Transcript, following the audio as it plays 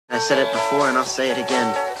I said it before and I'll say it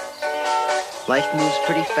again. Life moves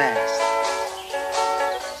pretty fast.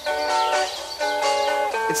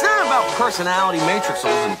 It's not about personality matrices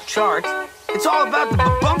and charts. It's all about the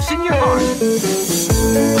bumps in your heart.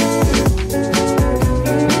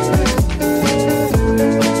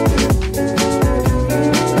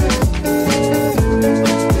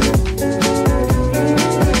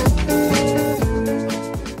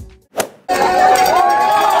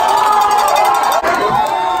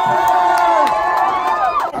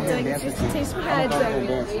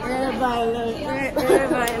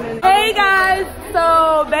 Hey guys,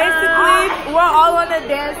 so basically we're all on the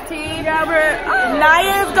dance team.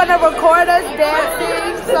 Naya's gonna record us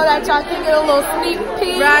dancing so that y'all can get a little sneak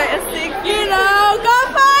peek. Right, a sneak peek. You know, go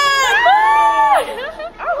for it!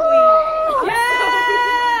 Yeah!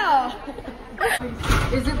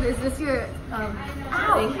 Is this your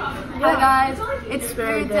thing? Hi guys, it's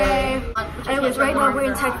Spirit Day. Anyways, right now we're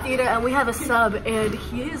in Tech Theater and we have a sub and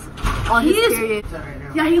he is on his period.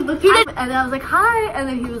 Yeah, he looked at it and then I was like, hi, and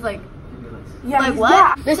then he was like, yeah, like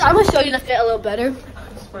what? This, I'm gonna show you the fit a little better.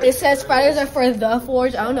 It says spiders are for the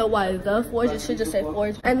Forge. I don't know why the Forge, it should just say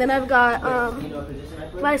Forge. And then I've got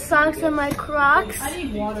my socks and my Crocs. I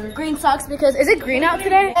need water. Green socks because, is it green out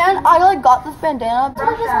today? And I like got this bandana.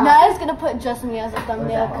 Naya's gonna put just me as a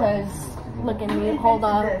thumbnail because look at me, hold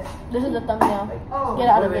on. This is the thumbnail. Get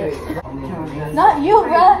out of it. Not you,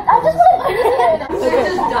 bro. I just want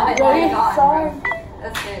to ready? Sorry.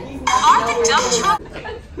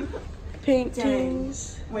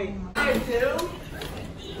 Paintings. Wait.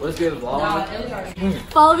 Let's get a vlog.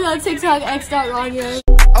 Follow me on TikTok, x.ronyo.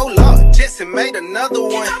 Oh Lord, Jesse made another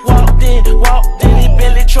one. Walked in,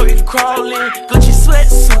 Billy Troy crawling. Gucci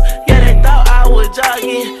sweatsuit, yeah, they thought I was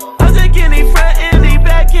jogging. I was just getting front end, the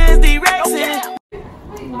back end, the racing.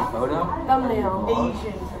 Photo? Thumbnail.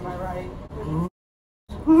 Asians, am I right?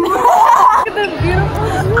 Look at the beautiful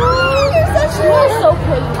shoes. You're so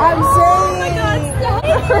pretty. I'm saying. Oh my God, stop.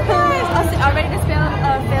 Are ready to fail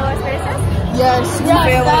our spaces? Yes, we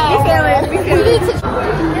fail it. We fail it.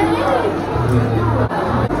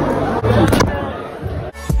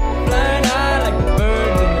 Flying high like the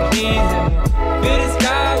birds and the bees. Feel the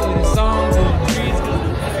sky with the songs and the trees.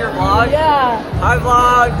 That's your vlog? Yeah. Hi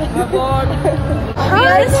vlog. Hi vlog.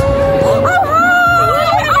 Hi. Oh, hi.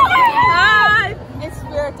 Hi. It's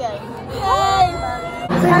Spirit Day. Hey.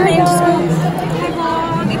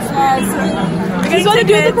 You just want to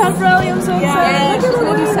do the pep rally? I'm so excited. It's going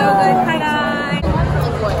to be so good. Hi guys.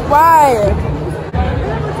 Why?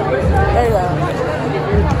 There you go.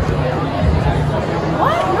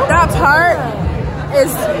 That part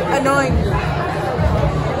is annoying.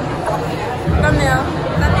 Thumbnail.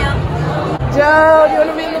 Joe, do you want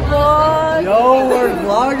to be in the vlog? Yo, we're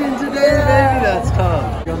vlogging today, baby. That's tough.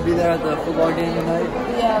 You gonna be there at the football game tonight?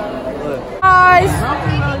 Yeah. Look. Guys.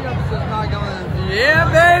 Yeah,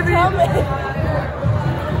 baby.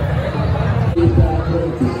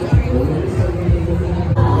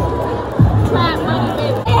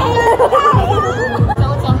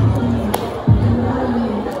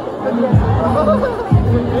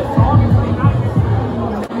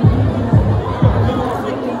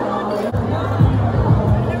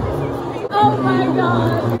 Oh my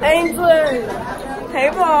God. Ainsley. Hey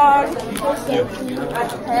vlog. Hey.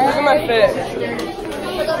 Look at my fit.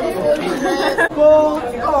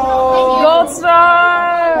 Gold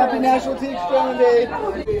star. Happy National Team Spelling Day.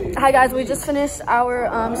 Hi guys, we just finished our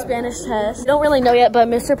Spanish test. We don't really know yet, but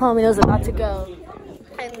Mr. Palomino's about to go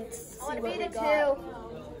and see what we got.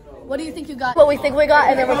 What do you think you got? What we think we got,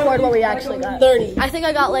 and then record what we actually got. 30. I think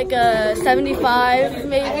I got like a 75,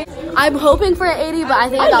 maybe. I'm hoping for an 80, but I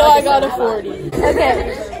think I got a 40.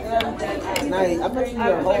 Okay.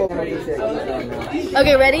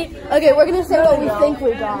 Okay, ready? Okay, we're gonna say what we think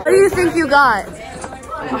we got. What do you think you got?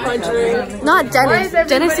 100. Not Dennis.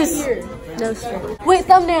 Dennis is no straight. Wait,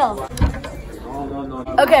 thumbnail.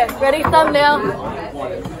 Okay, ready? Thumbnail.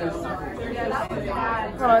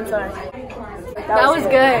 Hold on, sorry. That was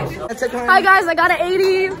good. Hi guys, I got an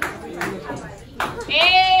 80.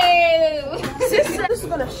 Ew. This is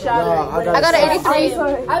gonna shatter. I got an 83.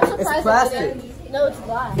 I'm surprised. It's plastic. No, it's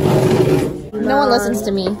glass. No one listens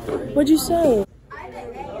to me. What'd you say?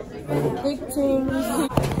 Paintings.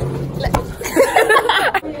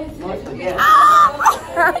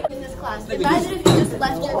 Imagine if you just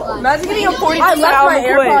left your class. Imagine getting a 46 I left my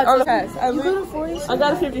AirPods on the test. I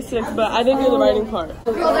got a 56, but I didn't do the writing part.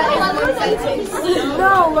 No,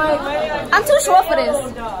 like, I'm too short for this.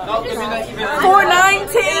 4'9"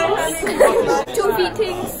 tings. 2 feet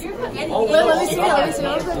tings. Wait, let me see it.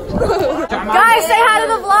 Guys, say hi to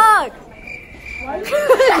the vlog. Nobody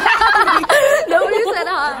said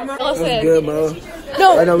hi. What's good, bro?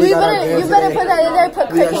 No, I know you better put that in there. Put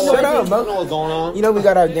cricket Yeah, shut up, noises. bro. What's going on? You know we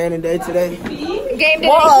got our game today. Game day.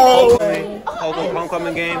 Whoa!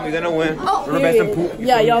 Homecoming game, we're gonna win.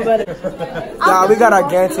 Yeah, y'all better. Y'all, we got our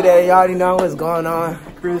game today. Y'all already know what's going on.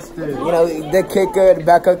 You know, the kicker, the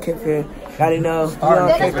backup kicker. You already know. You know,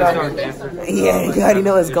 yeah, you already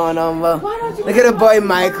know what's going on, bro. Look at the boy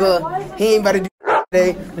Michael. He ain't about to do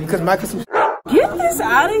today because Michael's some. Get this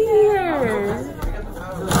out of here.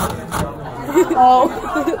 Oh.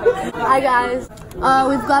 Hi, guys.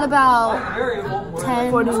 We've got about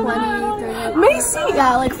 10, 20, 30. Macy!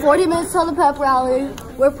 Yeah, like 40 minutes till the pep rally.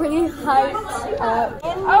 We're pretty hyped up.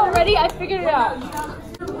 Oh, ready? I figured it out.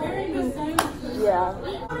 Yeah.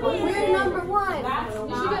 We're number 1.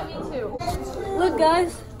 You should get me too. Look,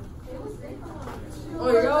 guys.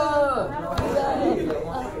 Oh, yeah.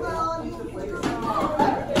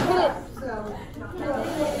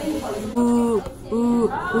 Ooh, ooh,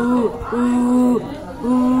 ooh, ooh,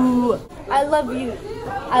 ooh. I love you.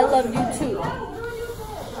 I love you too.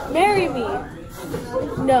 Marry me.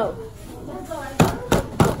 No.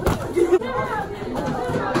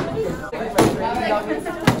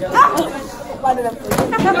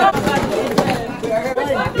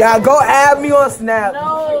 Y'all go add me on Snap.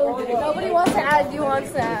 No, nobody wants to add you on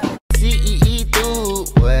Snap. CEE through,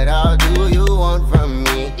 what all do you want from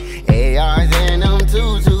me? ARs and them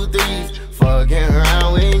 223s, fucking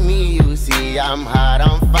around with me. You see, I'm hot,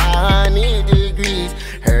 I'm 500 degrees.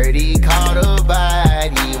 Heard he caught a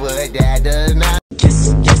body, but that does not.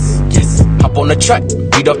 Yes, yes, yes. Hop on the track,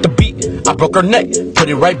 beat up the beat. I broke her neck, put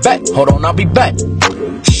it right back. Hold on, I'll be back.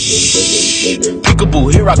 Shh,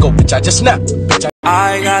 peekaboo, here I go, bitch. I just snap. Bitch,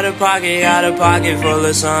 I got a pocket full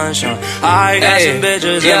of sunshine. I got some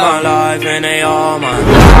bitches in my life and they all mine.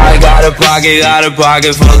 I got a pocket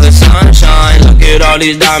full of sunshine. Look at all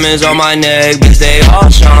these diamonds on my neck, bitch, they all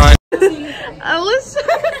shine.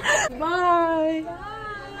 Bye.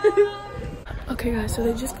 Okay, guys, so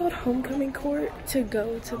they just got homecoming court to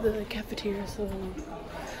go to the cafeteria, so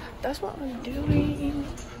that's what I'm doing.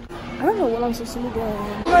 I don't know what I'm supposed to be doing.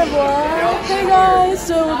 My vlog. Hey guys,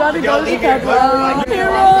 so we're about to go to the pep rally.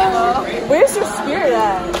 Hero, where's your spirit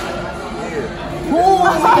at?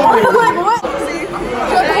 I'm like, what?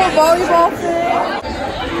 Triple volleyball thing.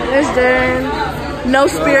 There's Darren. No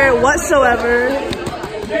spirit whatsoever.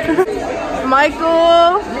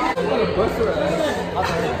 Michael.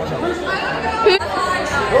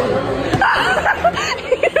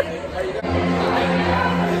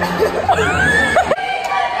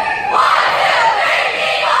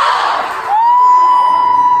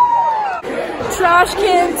 Trash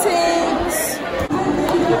can things.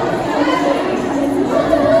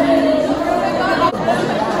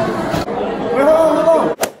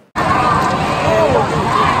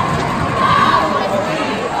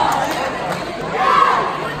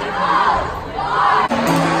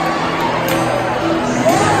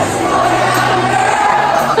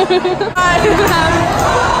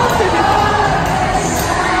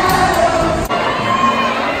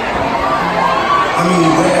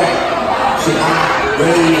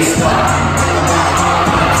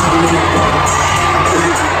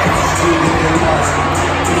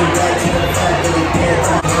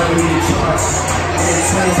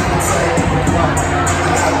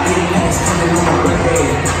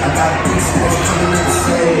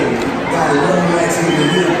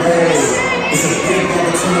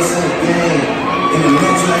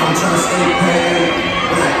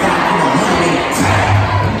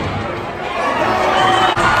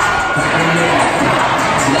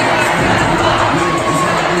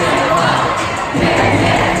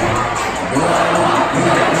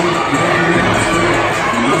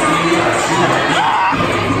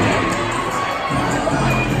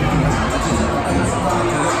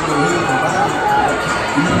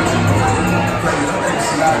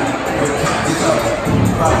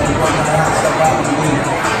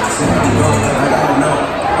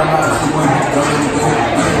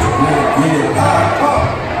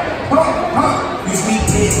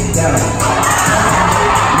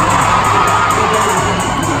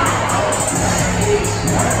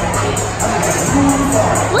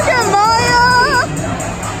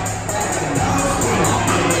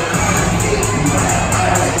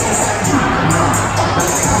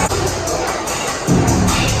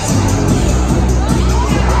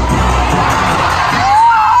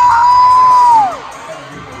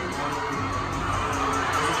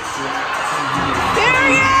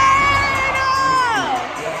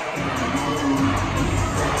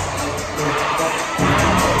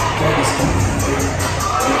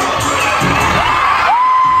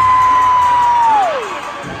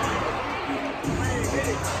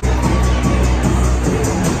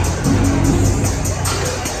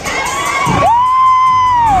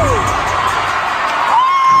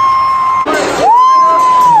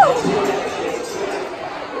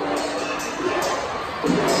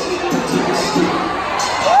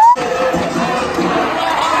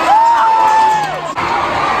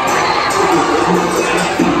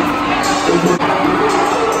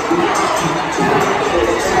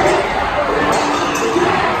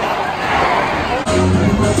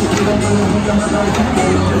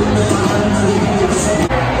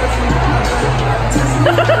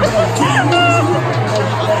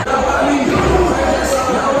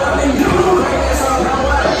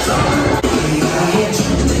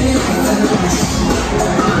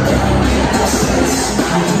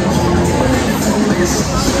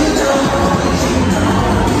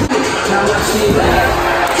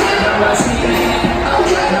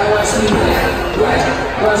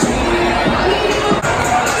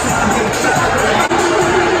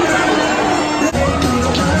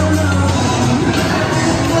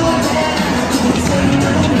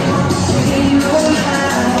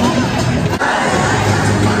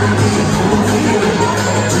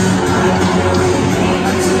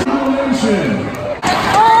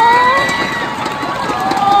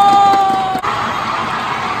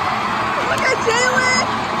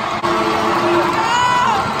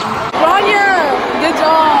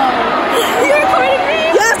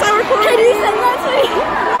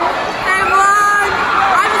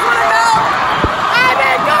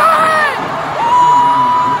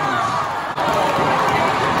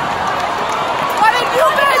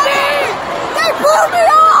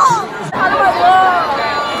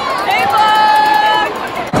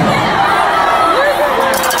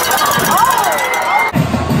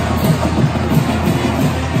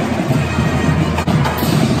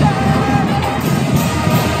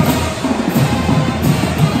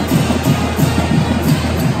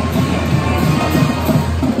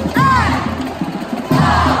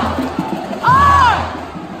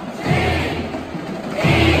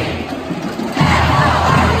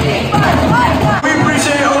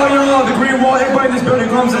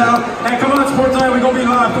 Comes out. Hey, come on, Sports Night, we're gonna be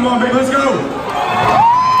live. Come on, baby, let's go.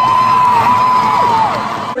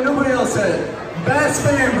 Nobody else said it. Best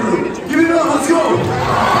fan group. Give it up, let's go.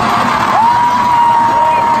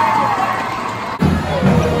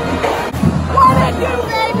 What did you,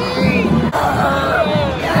 baby?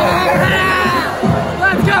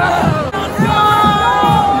 Let's go.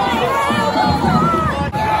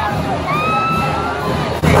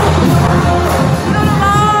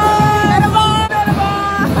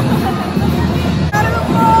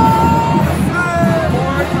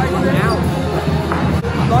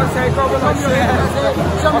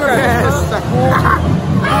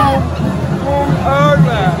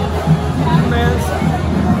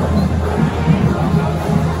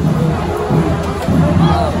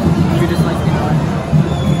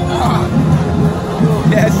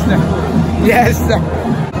 Yes,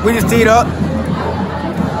 we just teed up.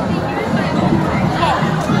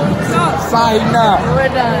 Sign up. We're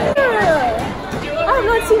done. I've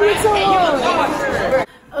not seen you in so long.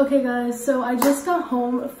 Okay guys, so I just got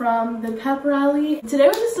home from the pep rally. Today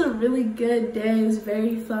was just a really good day. It was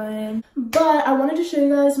very fun. But I wanted to show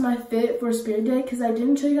you guys my fit for Spirit Day because I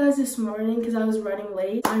didn't show you guys this morning because I was running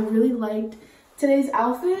late. I really liked today's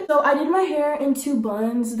outfit. So I did my hair in 2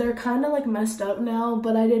 buns. They're kind of like messed up now,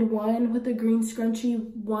 but I did one with a green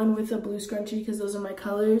scrunchie, one with a blue scrunchie because those are my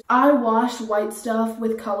colors. I wash white stuff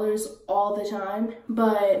with colors all the time,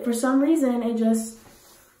 but for some reason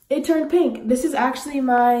it turned pink. This is actually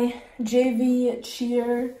my JV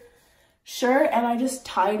cheer shirt and I just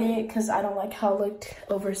tied it because I don't like how it looked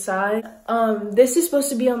oversized. This is supposed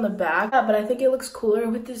to be on the back, but I think it looks cooler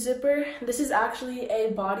with the zipper. This is actually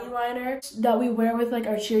a body liner that we wear with like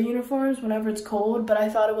our cheer uniforms whenever it's cold, but I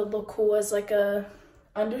thought it would look cool as like a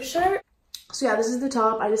undershirt. So yeah, this is the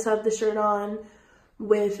top. I just have the shirt on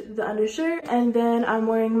with the undershirt, and then I'm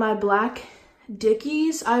wearing my black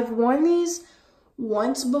Dickies. I've worn these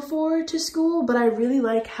once before to school, but I really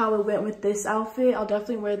like how it went with this outfit. I'll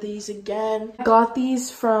definitely wear these again. I got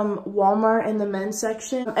these from Walmart in the men's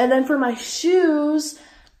section. And then for my shoes,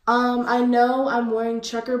 I know I'm wearing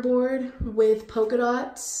checkerboard with polka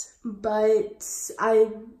dots, but I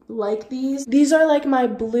like these. These are like my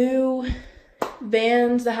blue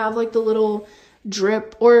Vans that have like the little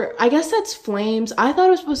drip, or I guess that's flames. I thought it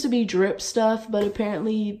was supposed to be drip stuff, but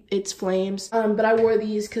apparently it's flames. But I wore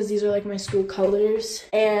these because these are like my school colors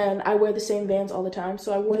and I wear the same Vans all the time,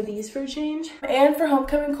 so I wore these for a change. And for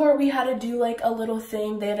homecoming court, we had to do like a little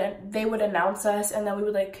thing. They would announce us and then we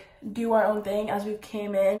would like do our own thing as we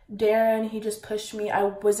came in. Darren, he just pushed me. I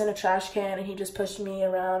was in a trash can and he just pushed me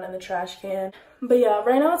around in the trash can. But yeah,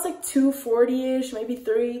 right now it's like 2:40ish, maybe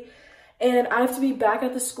 3. And I have to be back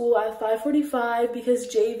at the school at 5:45 because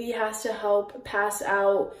JV has to help pass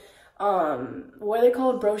out, what are they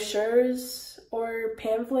called? Brochures or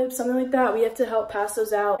pamphlets, something like that. We have to help pass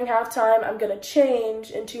those out. At halftime, I'm gonna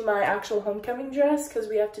change into my actual homecoming dress because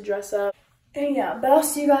we have to dress up. And yeah, but I'll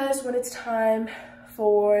see you guys when it's time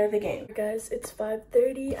for the game. Guys, it's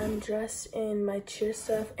 5:30. I'm dressed in my cheer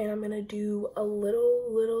stuff and I'm gonna do a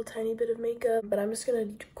little tiny bit of makeup, but I'm just gonna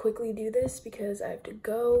quickly do this because I have to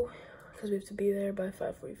go, because we have to be there by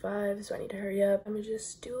 5:45, so I need to hurry up. I'm gonna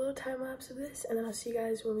just do a little time lapse of this and then I'll see you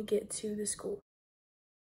guys when we get to the school.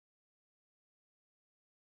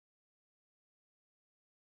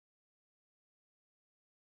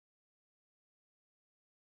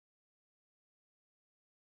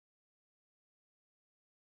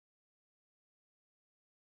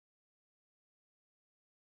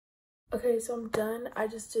 Okay, so I'm done. I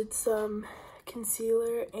just did some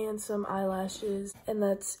concealer and some eyelashes, and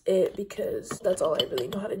that's it because that's all I really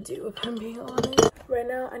know how to do, if I'm being honest. Right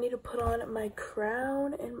now, I need to put on my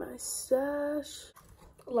crown and my sash.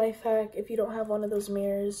 Life hack, if you don't have one of those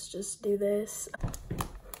mirrors, just do this.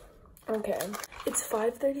 Okay, it's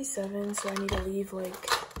 5:37, so I need to leave like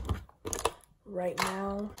right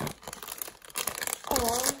now.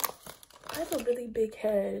 Aww. I have a really big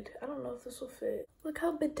head. I don't know if this will fit. Look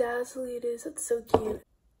how bedazzly it is. That's so cute.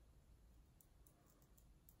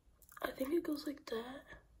 I think it goes like that.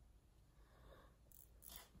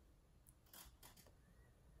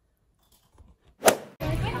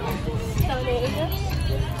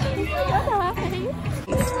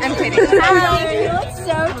 I'm kidding. Hi. You look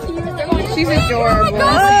so cute. She's adorable. Oh my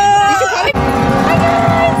God. Hi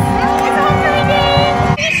guys. It's homecoming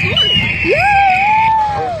day. Yeah.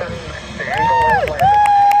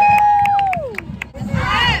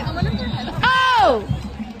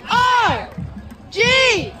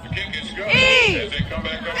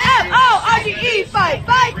 Fight.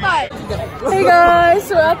 Hey guys,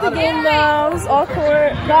 so we're at the game now. It's all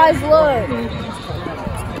court. Guys, look.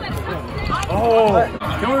 Oh,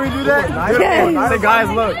 can we redo that? Yes. Say guys,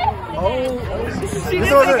 look. She did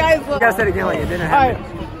say guys, look. You gotta say it again like it didn't happen.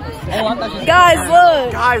 Right. Guys,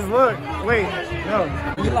 look. Guys, look. Wait, no.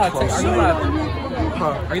 Are you allowed to pay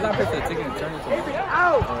for the ticket and turn it to me?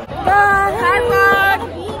 Guys, hi vlog.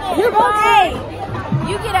 You're okay.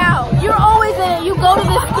 You get out. You're always in it. You go to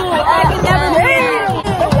this school. I can never leave.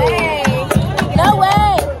 No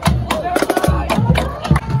way.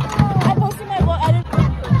 I posted my vlog.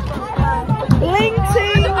 Bling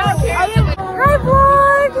team. Hi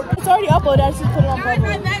vlog. It's already uploaded. I just put it on public.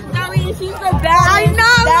 She's the best. I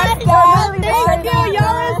know. That's thank you.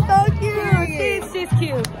 Y'all are so cute. She's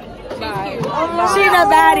cute. Bye. She's a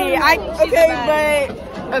baddie.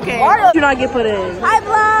 Okay. Why did you not get put in? Hi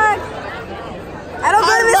vlog. I don't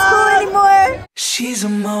go to this school anymore. She's a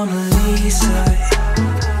Mona Lisa.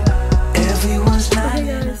 Everyone's not. Hey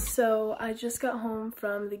guys, so I just got home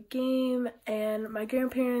from the game and my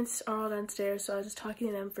grandparents are all downstairs, so I was just talking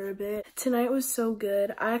to them for a bit. Tonight was so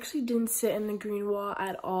good. I actually didn't sit in the green wall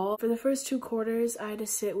at all. For the first 2 quarters, I had to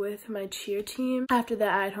sit with my cheer team. After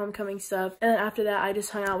that, I had homecoming stuff. And then after that, I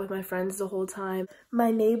just hung out with my friends the whole time. My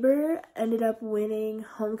neighbor ended up winning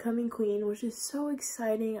homecoming queen, which is so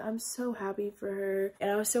exciting. I'm so happy for her. And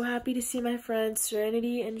I was so happy to see my friends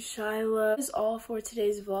Serenity and Shyla. This is all for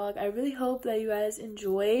today's vlog. I really hope that you guys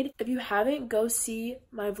enjoyed. If you haven't, go see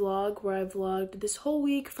my vlog where I vlogged this whole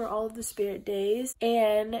week for all of the spirit days,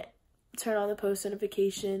 and turn on the post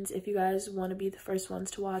notifications if you guys want to be the first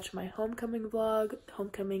ones to watch my homecoming vlog.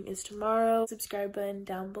 Homecoming is tomorrow. Subscribe button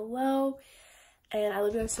down below, and I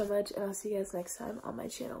love you guys so much, and I'll see you guys next time on my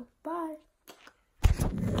channel. Bye.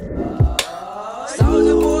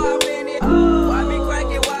 Soldier boy, I've been it. Why me crack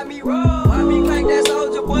it? Why me roll? Why me crack that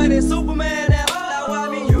soldier boy? That Superman.